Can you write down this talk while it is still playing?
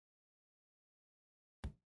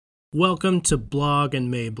Welcome to Blog and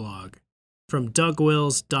Mablog from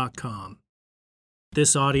DougWills.com.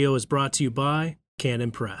 This audio is brought to you by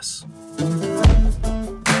Canon Press.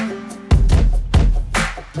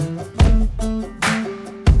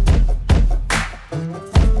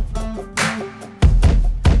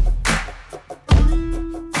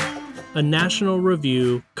 A National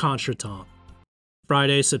Review Contretemps.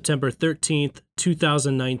 Friday, September 13th,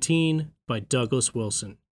 2019 by Douglas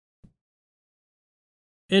Wilson.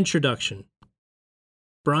 Introduction.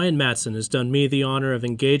 Brian Matson has done me the honor of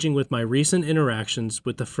engaging with my recent interactions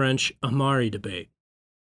with the French Amari debate.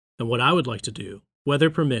 And what I would like to do, weather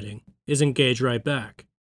permitting, is engage right back.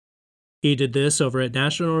 He did this over at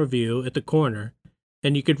National Review at the Corner,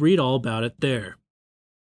 and you could read all about it there.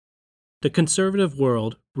 The conservative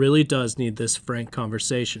world really does need this frank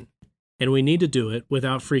conversation, and we need to do it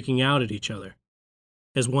without freaking out at each other.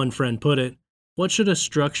 As one friend put it, what should a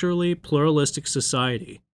structurally pluralistic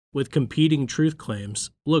society with competing truth claims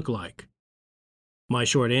look like? My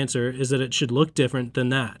short answer is that it should look different than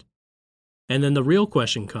that. And then the real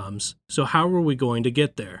question comes, so how are we going to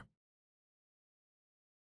get there?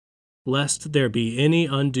 Lest there be any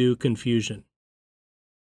undue confusion.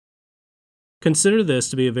 Consider this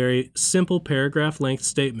to be a very simple paragraph-length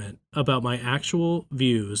statement about my actual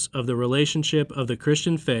views of the relationship of the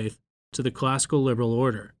Christian faith to the classical liberal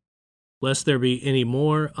order, lest there be any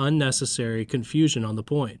more unnecessary confusion on the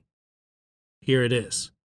point. Here it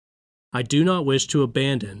is. I do not wish to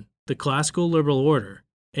abandon the classical liberal order,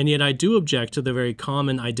 and yet I do object to the very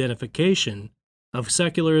common identification of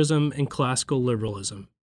secularism and classical liberalism.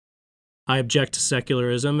 I object to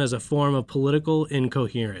secularism as a form of political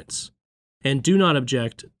incoherence, and do not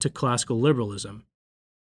object to classical liberalism.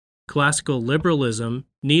 Classical liberalism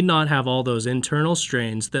need not have all those internal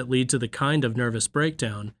strains that lead to the kind of nervous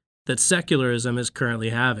breakdown that secularism is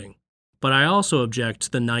currently having. But I also object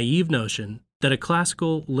to the naive notion that a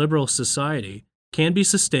classical liberal society can be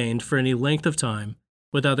sustained for any length of time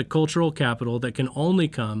without the cultural capital that can only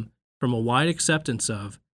come from a wide acceptance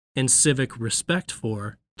of and civic respect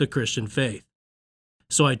for the Christian faith.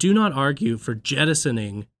 So I do not argue for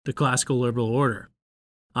jettisoning the classical liberal order.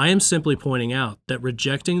 I am simply pointing out that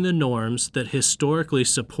rejecting the norms that historically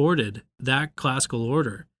supported that classical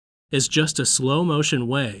order is just a slow-motion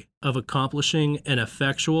way of accomplishing an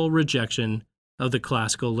effectual rejection of the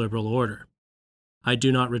classical liberal order. I do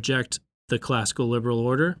not reject the classical liberal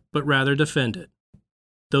order, but rather defend it.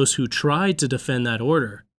 Those who tried to defend that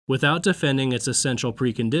order without defending its essential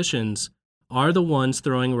preconditions are the ones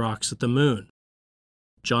throwing rocks at the moon.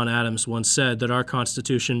 John Adams once said that our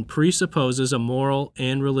Constitution presupposes a moral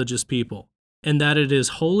and religious people, and that it is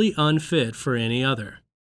wholly unfit for any other.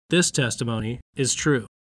 This testimony is true.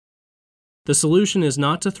 The solution is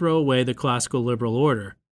not to throw away the classical liberal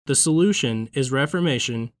order. The solution is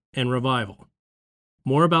reformation and revival.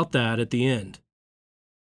 More about that at the end.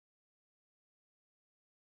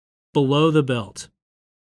 Below the belt.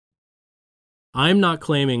 I am not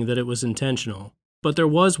claiming that it was intentional, but there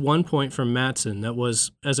was one point from Matson that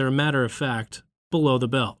was, as a matter of fact, below the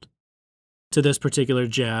belt. To this particular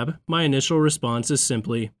jab, my initial response is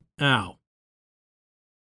simply, ow.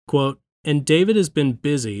 Quote, and David has been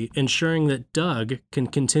busy ensuring that Doug can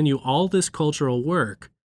continue all this cultural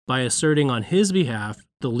work by asserting on his behalf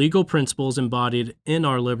the legal principles embodied in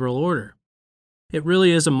our liberal order. It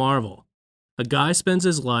really is a marvel. A guy spends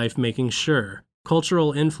his life making sure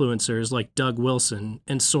cultural influencers like Doug Wilson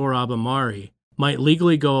and Sohrab Ahmari might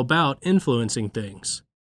legally go about influencing things.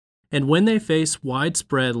 And when they face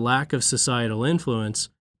widespread lack of societal influence,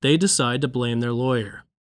 they decide to blame their lawyer.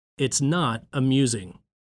 It's not amusing.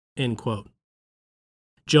 End quote.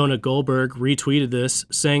 Jonah Goldberg retweeted this,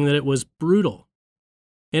 saying that it was brutal.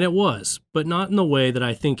 And it was, but not in the way that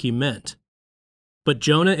I think he meant. But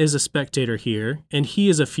Jonah is a spectator here, and he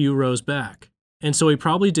is a few rows back, and so he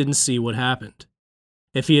probably didn't see what happened.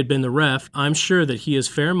 If he had been the ref, I'm sure that he is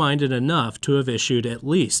fair-minded enough to have issued at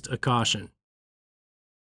least a caution.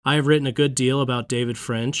 I have written a good deal about David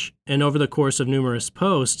French, and over the course of numerous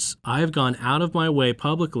posts, I have gone out of my way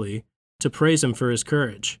publicly to praise him for his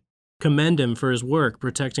courage, commend him for his work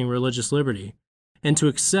protecting religious liberty, and to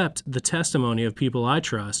accept the testimony of people I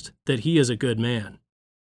trust that he is a good man.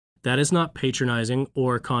 That is not patronizing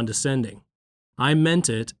or condescending. I meant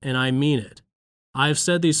it, and I mean it. I have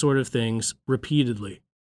said these sort of things repeatedly.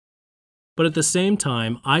 But at the same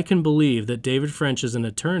time, I can believe that David French is an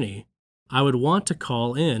attorney. I would want to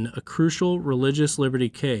call in a crucial religious liberty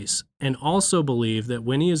case, and also believe that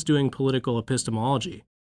when he is doing political epistemology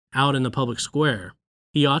out in the public square,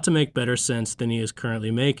 he ought to make better sense than he is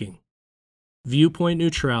currently making. Viewpoint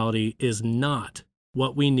neutrality is not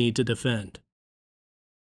what we need to defend.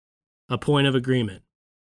 A point of agreement.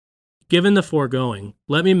 Given the foregoing,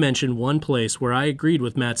 let me mention one place where I agreed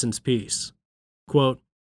with Matson's piece. Quote,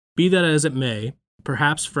 "Be that as it may,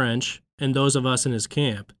 perhaps French, and those of us in his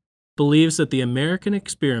camp, believes that the American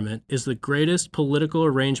experiment is the greatest political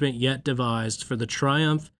arrangement yet devised for the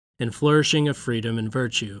triumph and flourishing of freedom and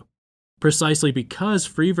virtue, precisely because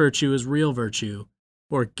free virtue is real virtue,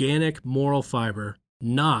 organic moral fiber,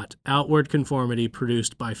 not outward conformity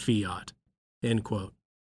produced by fiat." End quote.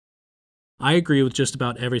 I agree with just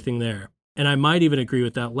about everything there, and I might even agree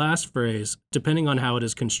with that last phrase, depending on how it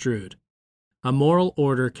is construed. A moral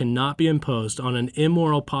order cannot be imposed on an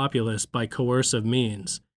immoral populace by coercive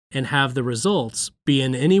means, and have the results be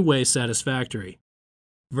in any way satisfactory.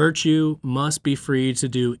 Virtue must be free to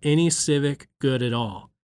do any civic good at all,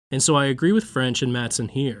 and so I agree with French and Matson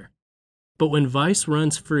here. But when vice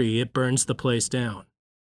runs free, it burns the place down.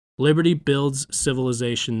 Liberty builds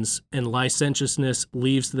civilizations, and licentiousness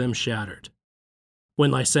leaves them shattered.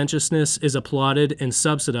 When licentiousness is applauded and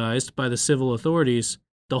subsidized by the civil authorities,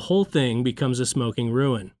 the whole thing becomes a smoking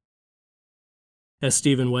ruin. As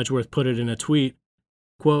Stephen Wedgeworth put it in a tweet,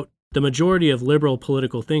 quote, "The majority of liberal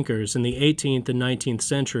political thinkers in the 18th and 19th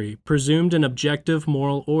century presumed an objective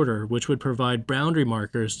moral order which would provide boundary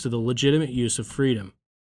markers to the legitimate use of freedom.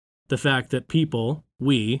 The fact that people,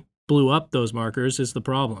 we, blew up those markers is the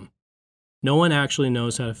problem. No one actually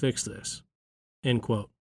knows how to fix this." End quote.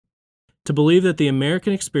 To believe that the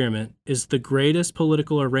American experiment is the greatest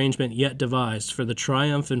political arrangement yet devised for the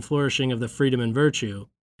triumph and flourishing of the freedom and virtue,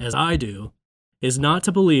 as I do, is not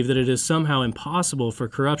to believe that it is somehow impossible for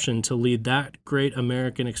corruption to lead that great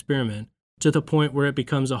American experiment to the point where it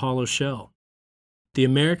becomes a hollow shell. The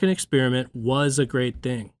American experiment was a great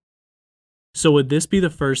thing. So would this be the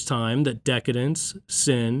first time that decadence,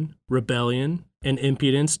 sin, rebellion, and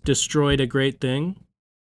impudence destroyed a great thing?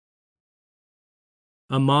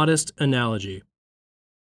 A modest analogy.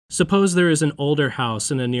 Suppose there is an older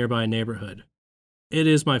house in a nearby neighborhood. It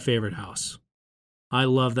is my favorite house. I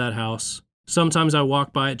love that house. Sometimes I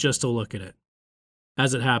walk by it just to look at it.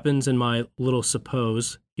 As it happens in my little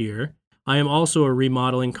suppose here, I am also a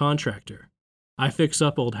remodeling contractor. I fix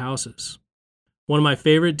up old houses. One of my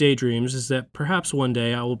favorite daydreams is that perhaps one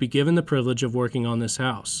day I will be given the privilege of working on this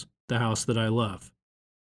house, the house that I love.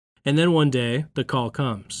 And then one day, the call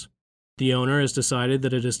comes. The owner has decided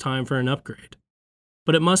that it is time for an upgrade.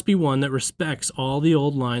 But it must be one that respects all the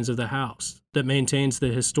old lines of the house, that maintains the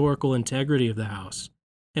historical integrity of the house,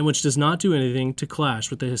 and which does not do anything to clash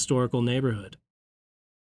with the historical neighborhood.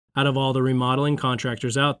 Out of all the remodeling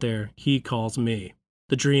contractors out there, he calls me.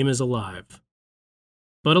 The dream is alive.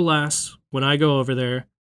 But alas, when I go over there,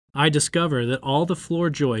 I discover that all the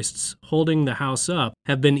floor joists holding the house up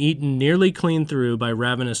have been eaten nearly clean through by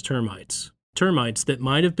ravenous termites. Termites that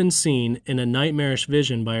might have been seen in a nightmarish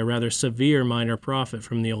vision by a rather severe minor prophet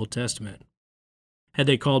from the Old Testament. Had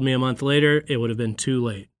they called me a month later, it would have been too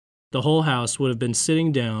late. The whole house would have been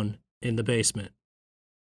sitting down in the basement.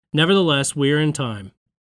 Nevertheless, we are in time.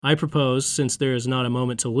 I propose, since there is not a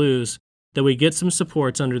moment to lose, that we get some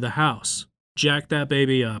supports under the house, jack that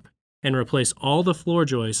baby up, and replace all the floor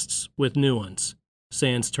joists with new ones,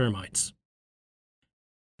 sans termites.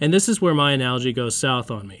 And this is where my analogy goes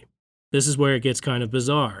south on me. This is where it gets kind of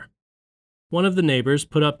bizarre. One of the neighbors,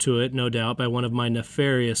 put up to it no doubt by one of my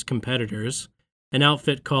nefarious competitors, an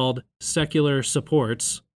outfit called Secular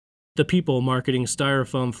Supports, the people marketing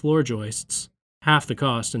styrofoam floor joists, half the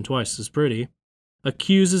cost and twice as pretty,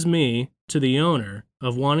 accuses me, to the owner,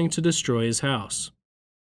 of wanting to destroy his house.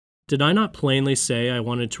 Did I not plainly say I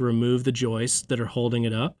wanted to remove the joists that are holding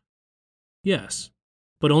it up? Yes,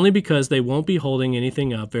 but only because they won't be holding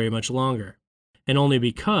anything up very much longer, and only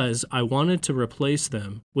because I wanted to replace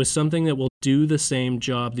them with something that will do the same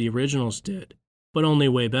job the originals did, but only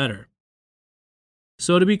way better.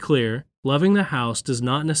 So to be clear, loving the house does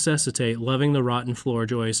not necessitate loving the rotten floor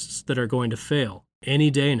joists that are going to fail any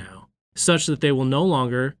day now, such that they will no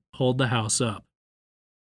longer hold the house up.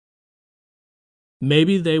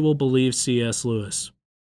 Maybe they will believe C.S. Lewis.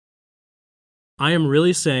 I am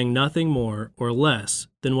really saying nothing more or less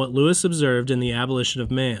than what Lewis observed in The Abolition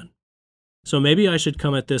of Man. So maybe I should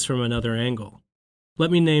come at this from another angle.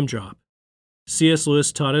 Let me name drop. C.S.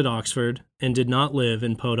 Lewis taught at Oxford and did not live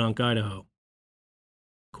in Podunk, Idaho.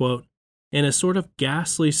 Quote, "In a sort of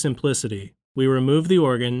ghastly simplicity, we remove the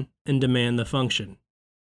organ and demand the function.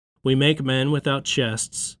 We make men without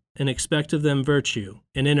chests and expect of them virtue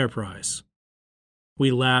and enterprise. We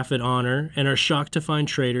laugh at honor and are shocked to find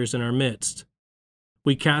traitors in our midst.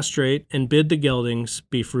 We castrate and bid the geldings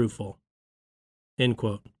be fruitful." End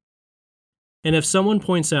quote. And if someone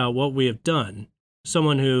points out what we have done,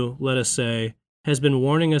 someone who, let us say, has been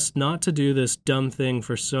warning us not to do this dumb thing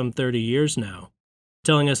for some 30 years now,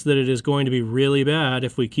 telling us that it is going to be really bad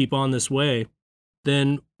if we keep on this way,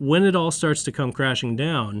 then when it all starts to come crashing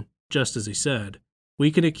down, just as he said, we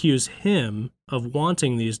can accuse him of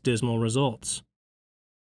wanting these dismal results.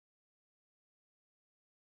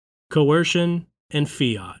 Coercion and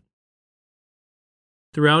fiat.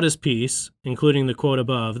 Throughout his piece, including the quote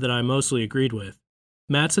above that I mostly agreed with,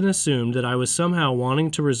 Mattson assumed that I was somehow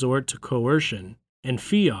wanting to resort to coercion and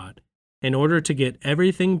fiat in order to get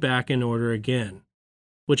everything back in order again,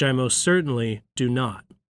 which I most certainly do not.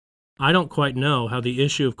 I don't quite know how the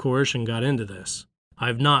issue of coercion got into this. I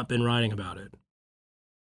have not been writing about it.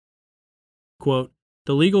 Quote,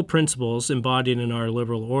 the legal principles embodied in our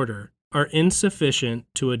liberal order are insufficient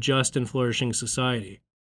to a just and flourishing society.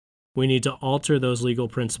 We need to alter those legal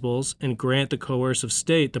principles and grant the coercive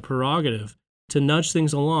state the prerogative to nudge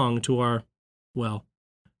things along to our, well,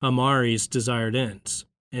 Amari's desired ends,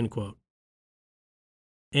 end quote.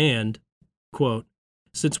 And, quote,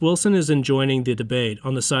 since Wilson is enjoining the debate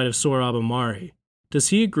on the side of Sohrab Amari, does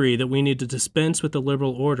he agree that we need to dispense with the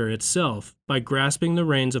liberal order itself by grasping the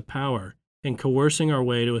reins of power and coercing our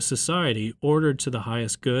way to a society ordered to the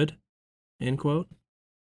highest good? End quote.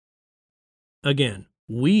 Again,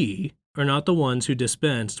 we are not the ones who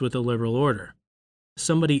dispensed with the liberal order.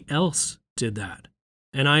 Somebody else did that.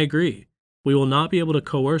 And I agree, we will not be able to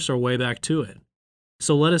coerce our way back to it.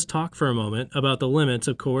 So let us talk for a moment about the limits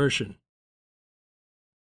of coercion.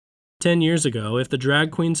 10 years ago, if the drag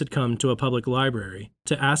queens had come to a public library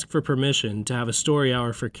to ask for permission to have a story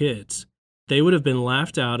hour for kids, they would have been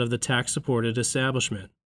laughed out of the tax-supported establishment.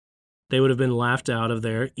 They would have been laughed out of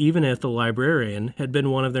there even if the librarian had been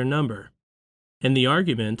one of their number. And the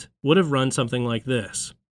argument would have run something like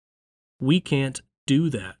this. We can't do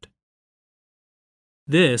that.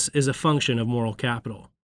 This is a function of moral capital.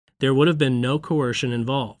 There would have been no coercion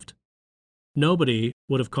involved. Nobody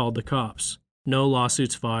would have called the cops. No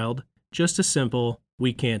lawsuits filed. Just a simple,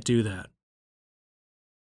 we can't do that.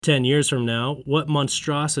 10 years from now, what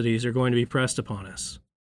monstrosities are going to be pressed upon us?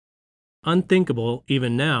 Unthinkable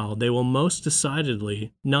even now, they will most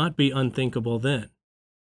decidedly not be unthinkable then.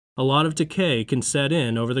 A lot of decay can set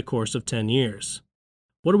in over the course of 10 years.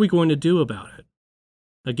 What are we going to do about it?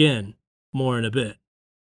 Again, more in a bit.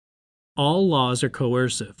 All laws are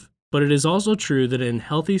coercive, but it is also true that in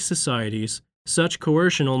healthy societies, such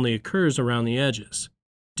coercion only occurs around the edges,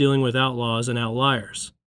 dealing with outlaws and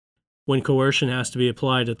outliers. When coercion has to be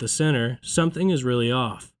applied at the center, something is really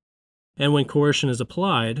off. And when coercion is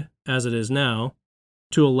applied, as it is now,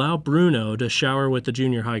 to allow Bruno to shower with the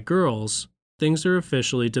junior high girls, things are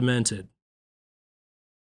officially demented.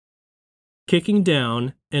 Kicking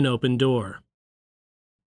down an open door.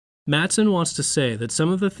 Mattson wants to say that some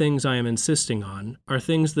of the things I am insisting on are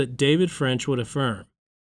things that David French would affirm,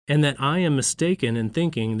 and that I am mistaken in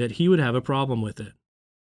thinking that he would have a problem with it.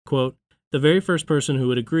 Quote, the very first person who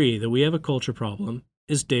would agree that we have a culture problem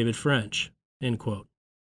is David French, end quote.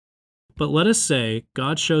 But let us say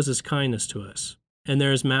God shows his kindness to us, and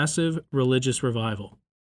there is massive religious revival.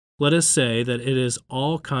 Let us say that it is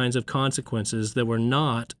all kinds of consequences that were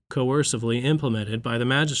not coercively implemented by the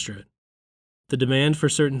magistrate. The demand for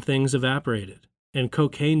certain things evaporated, and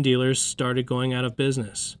cocaine dealers started going out of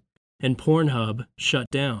business, and Pornhub shut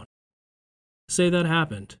down. Say that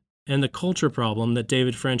happened, and the culture problem that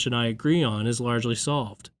David French and I agree on is largely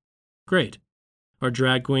solved. Great. Are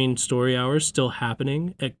drag queen story hours still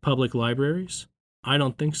happening at public libraries? I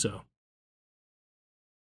don't think so.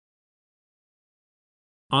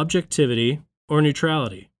 Objectivity or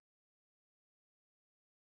neutrality.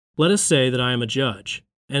 Let us say that I am a judge,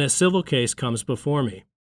 and a civil case comes before me.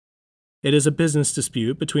 It is a business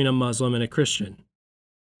dispute between a Muslim and a Christian.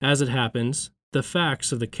 As it happens, the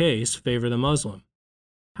facts of the case favor the Muslim.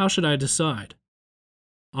 How should I decide?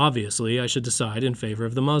 Obviously, I should decide in favor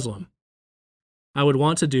of the Muslim. I would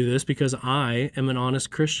want to do this because I am an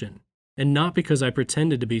honest Christian, and not because I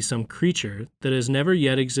pretended to be some creature that has never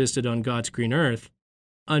yet existed on God's green earth,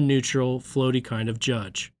 a neutral, floaty kind of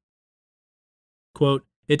judge. Quote,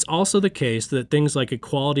 it's also the case that things like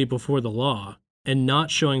equality before the law and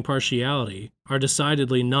not showing partiality are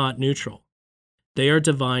decidedly not neutral. They are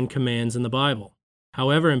divine commands in the Bible,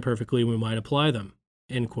 however imperfectly we might apply them,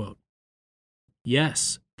 end quote.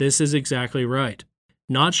 Yes, this is exactly right.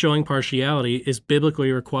 Not showing partiality is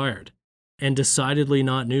biblically required, and decidedly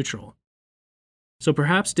not neutral. So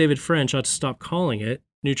perhaps David French ought to stop calling it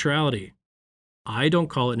neutrality. I don't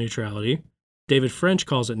call it neutrality. David French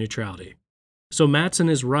calls it neutrality. So Mattson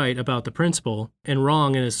is right about the principle and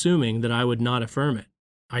wrong in assuming that I would not affirm it.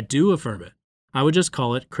 I do affirm it. I would just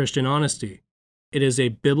call it Christian honesty. It is a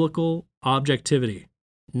biblical, Objectivity.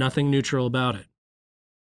 Nothing neutral about it.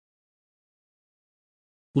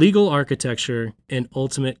 Legal architecture and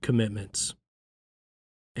ultimate commitments.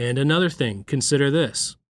 And another thing, consider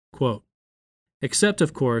this, quote, except,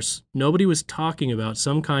 of course, nobody was talking about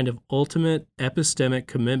some kind of ultimate epistemic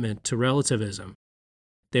commitment to relativism.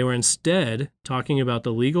 They were instead talking about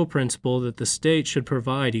the legal principle that the state should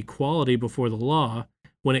provide equality before the law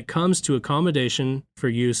when it comes to accommodation for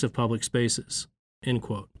use of public spaces, end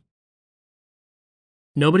quote.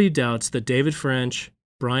 Nobody doubts that David French,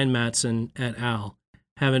 Brian Mattson, et al.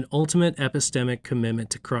 Have an ultimate epistemic commitment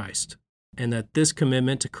to Christ, and that this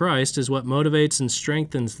commitment to Christ is what motivates and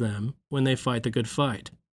strengthens them when they fight the good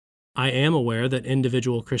fight. I am aware that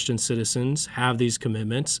individual Christian citizens have these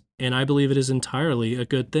commitments, and I believe it is entirely a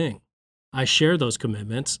good thing. I share those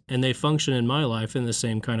commitments, and they function in my life in the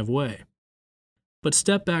same kind of way. But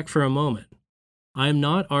step back for a moment. I am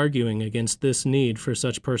not arguing against this need for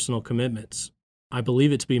such personal commitments. I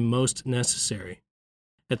believe it to be most necessary.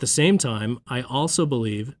 At the same time, I also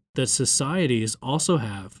believe that societies also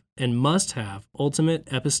have and must have ultimate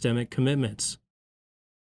epistemic commitments.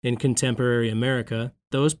 In contemporary America,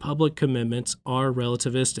 those public commitments are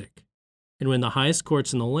relativistic. And when the highest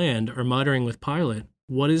courts in the land are muttering with Pilate,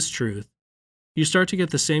 "What is truth?" you start to get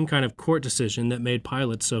the same kind of court decision that made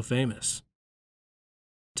Pilate so famous.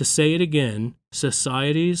 To say it again,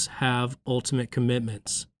 societies have ultimate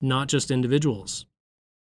commitments, not just individuals.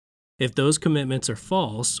 If those commitments are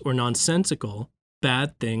false or nonsensical,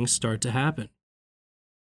 bad things start to happen.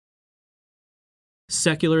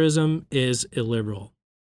 Secularism is illiberal.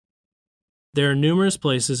 There are numerous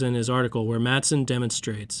places in his article where Mattson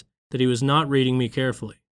demonstrates that he was not reading me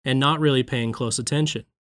carefully and not really paying close attention.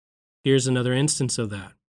 Here's another instance of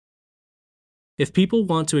that. If people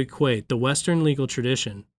want to equate the Western legal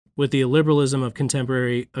tradition with the illiberalism of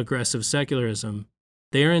contemporary aggressive secularism,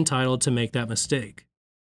 they are entitled to make that mistake.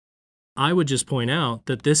 I would just point out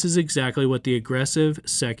that this is exactly what the aggressive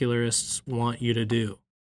secularists want you to do,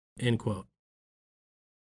 end quote.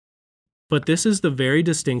 But this is the very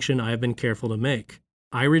distinction I have been careful to make.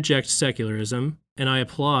 I reject secularism, and I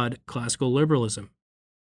applaud classical liberalism.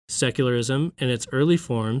 Secularism, in its early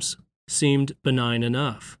forms, seemed benign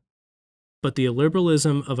enough. But the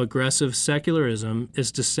illiberalism of aggressive secularism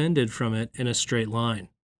is descended from it in a straight line.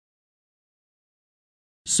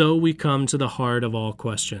 So we come to the heart of all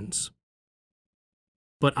questions.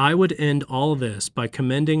 But I would end all this by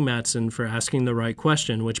commending Mattson for asking the right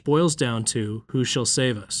question, which boils down to, who shall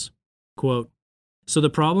save us? Quote, so the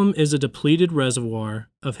problem is a depleted reservoir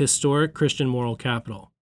of historic Christian moral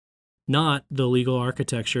capital, not the legal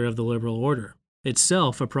architecture of the liberal order,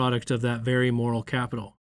 itself a product of that very moral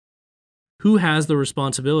capital. Who has the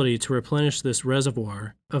responsibility to replenish this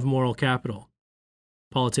reservoir of moral capital?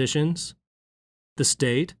 Politicians? The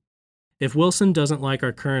state? If Wilson doesn't like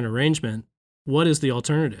our current arrangement, what is the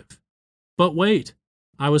alternative? But wait,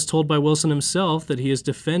 I was told by Wilson himself that he is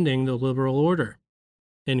defending the liberal order.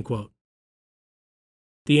 End quote.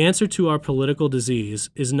 The answer to our political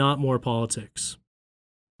disease is not more politics.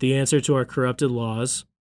 The answer to our corrupted laws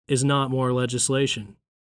is not more legislation.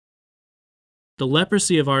 The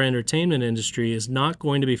leprosy of our entertainment industry is not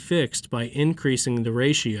going to be fixed by increasing the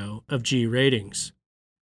ratio of G ratings.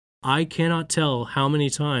 I cannot tell how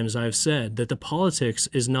many times I've said that the politics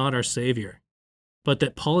is not our savior, but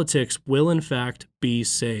that politics will in fact be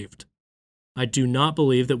saved. I do not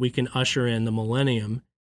believe that we can usher in the millennium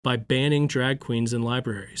by banning drag queens in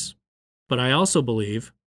libraries. But I also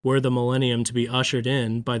believe, were the millennium to be ushered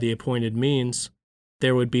in by the appointed means,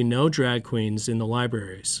 there would be no drag queens in the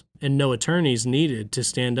libraries, and no attorneys needed to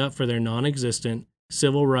stand up for their non-existent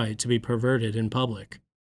civil right to be perverted in public.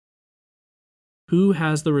 Who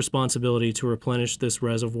has the responsibility to replenish this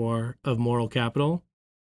reservoir of moral capital?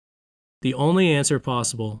 The only answer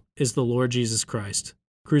possible is the Lord Jesus Christ,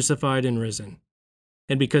 crucified and risen.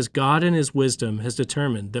 And because God in His wisdom has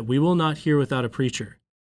determined that we will not hear without a preacher,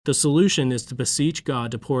 the solution is to beseech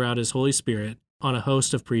God to pour out His Holy Spirit on a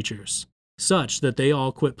host of preachers, such that they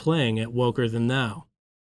all quit playing at woker than thou.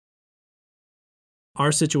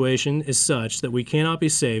 Our situation is such that we cannot be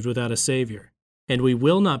saved without a Savior, and we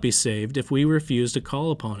will not be saved if we refuse to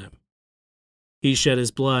call upon Him. He shed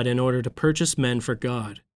His blood in order to purchase men for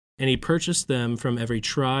God, and He purchased them from every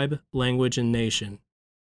tribe, language, and nation.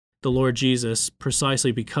 The Lord Jesus,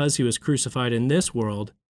 precisely because He was crucified in this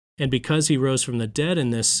world, and because He rose from the dead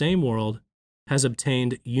in this same world, has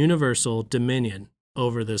obtained universal dominion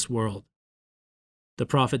over this world. The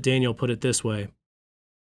prophet Daniel put it this way,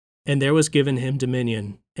 and there was given Him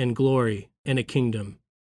dominion, and glory, and a kingdom,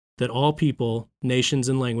 that all people, nations,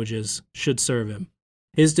 and languages should serve Him.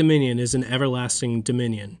 His dominion is an everlasting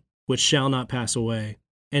dominion, which shall not pass away,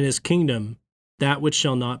 and his kingdom that which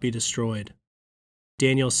shall not be destroyed.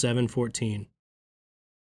 Daniel 7:14.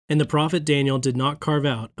 And the prophet Daniel did not carve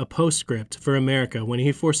out a postscript for America when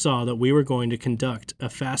he foresaw that we were going to conduct a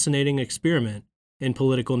fascinating experiment in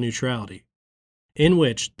political neutrality, in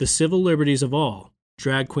which the civil liberties of all,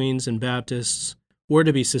 drag queens and Baptists, were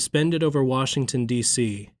to be suspended over Washington,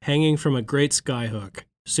 D.C., hanging from a great skyhook,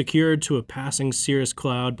 secured to a passing cirrus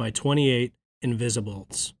cloud by 28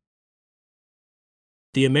 invisibles.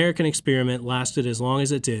 The American experiment lasted as long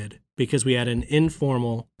as it did because we had an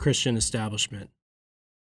informal Christian establishment.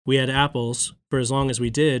 We had apples for as long as we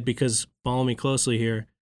did because, follow me closely here,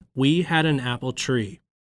 we had an apple tree.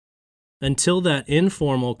 Until that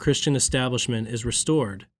informal Christian establishment is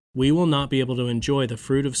restored, we will not be able to enjoy the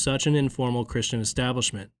fruit of such an informal Christian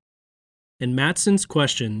establishment. And Mattson's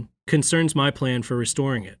question concerns my plan for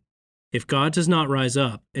restoring it. If God does not rise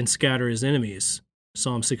up and scatter his enemies,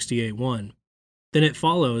 Psalm 68:1, then it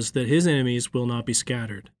follows that his enemies will not be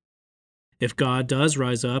scattered. If God does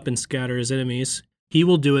rise up and scatter his enemies, he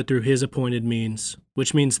will do it through his appointed means,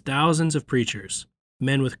 which means thousands of preachers,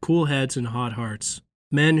 men with cool heads and hot hearts,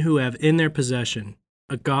 men who have in their possession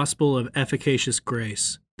a gospel of efficacious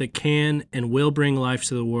grace that can and will bring life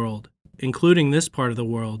to the world, including this part of the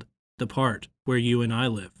world, the part where you and I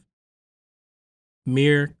live.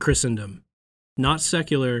 Mere Christendom, not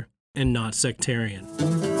secular and not sectarian.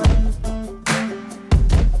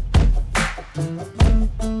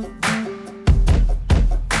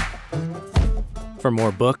 For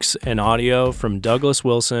more books and audio from Douglas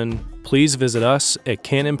Wilson, please visit us at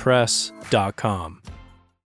canonpress.com.